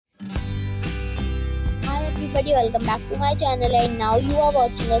everybody, welcome back to my channel, and now you are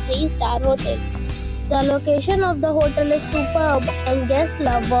watching a 3-star hotel. The location of the hotel is superb and guests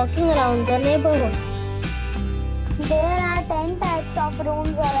love walking around the neighborhood. There are 10 types of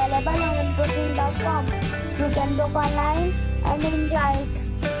rooms available on booking.com. You can book online and enjoy it.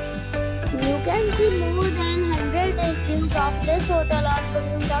 You can see more than 100 reviews of this hotel on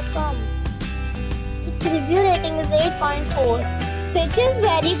booking.com. Its review rating is 8.4, which is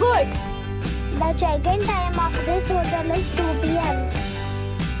very good. The check-in time of this hotel is 2 p.m.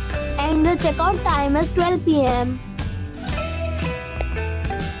 and the checkout time is 12 p.m.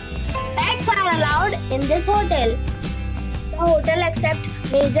 Pets are allowed in this hotel. The hotel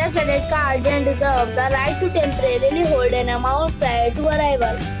accepts major credit cards and reserves the right to temporarily hold an amount prior to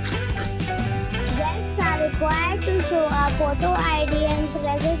arrival. Guests are required to show a photo ID and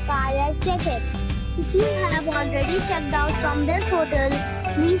credit card at check-in. If you have already checked out from this hotel,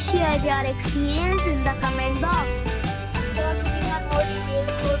 please share your experience in the comment box. For more details,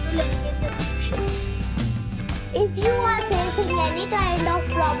 go to link in description. If you are facing any kind of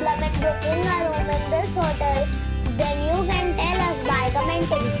problem in booking a room in this hotel, then you can tell us by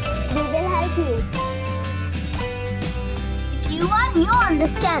commenting. We will help you. If you are new on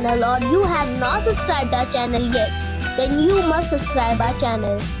this channel or you have not subscribed our channel yet, then you must subscribe our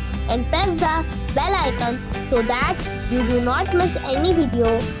channel and press the bell icon so that you do not miss any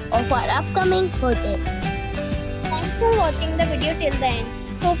video of our upcoming hotel. Thanks for watching the video till the end.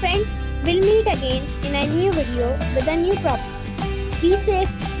 So friends, we'll meet again in a new video with a new property. Be safe,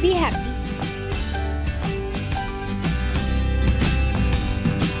 be happy.